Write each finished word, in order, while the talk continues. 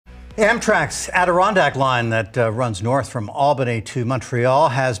Amtrak's Adirondack Line that runs north from Albany to Montreal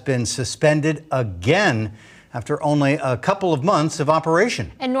has been suspended again after only a couple of months of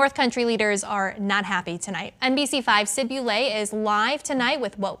operation. And North Country leaders are not happy tonight. NBC5's Sid Boulay is live tonight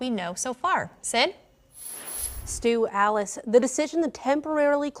with what we know so far. Sid? Stu, Alice, the decision to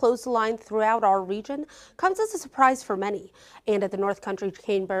temporarily close the line throughout our region comes as a surprise for many. And at the North Country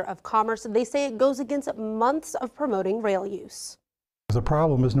Chamber of Commerce, they say it goes against months of promoting rail use. The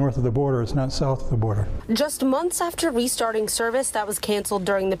problem is north of the border, it's not south of the border. Just months after restarting service that was canceled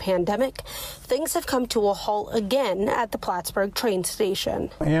during the pandemic, things have come to a halt again at the Plattsburgh train station.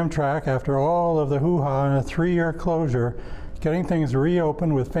 Amtrak, after all of the hoo-ha and a 3-year closure, getting things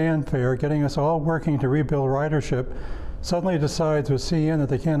reopened with fanfare, getting us all working to rebuild ridership, suddenly decides with CN that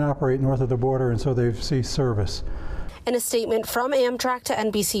they can't operate north of the border, and so they've ceased service. In a statement from Amtrak to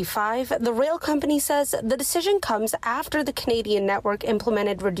NBC5, the rail company says the decision comes after the Canadian network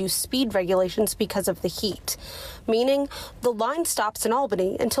implemented reduced speed regulations because of the heat, meaning the line stops in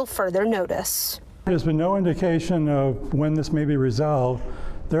Albany until further notice. There's been no indication of when this may be resolved.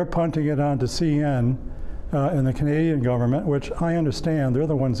 They're punting it on to CN and the Canadian government, which I understand. They're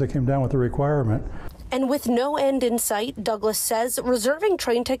the ones that came down with the requirement. And with no end in sight, Douglas says reserving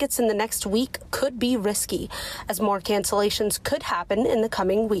train tickets in the next week could be risky, as more cancellations could happen in the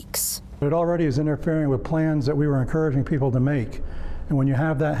coming weeks. It already is interfering with plans that we were encouraging people to make. And when you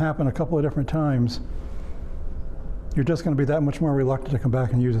have that happen a couple of different times, you're just going to be that much more reluctant to come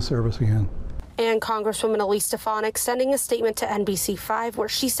back and use the service again. And Congresswoman Elise Stefanik sending a statement to NBC5 where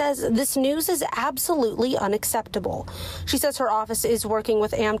she says this news is absolutely unacceptable. She says her office is working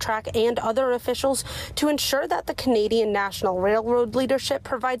with Amtrak and other officials to ensure that the Canadian National Railroad leadership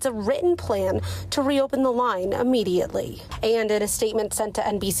provides a written plan to reopen the line immediately. And in a statement sent to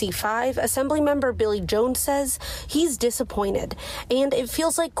NBC5, Assemblymember Billy Jones says he's disappointed and it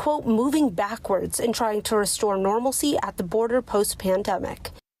feels like, quote, moving backwards in trying to restore normalcy at the border post-pandemic.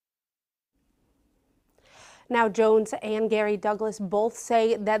 Now, Jones and Gary Douglas both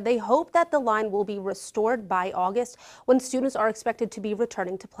say that they hope that the line will be restored by August, when students are expected to be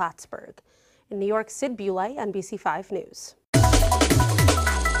returning to Plattsburgh. In New York, Sid Boulay, NBC5 News.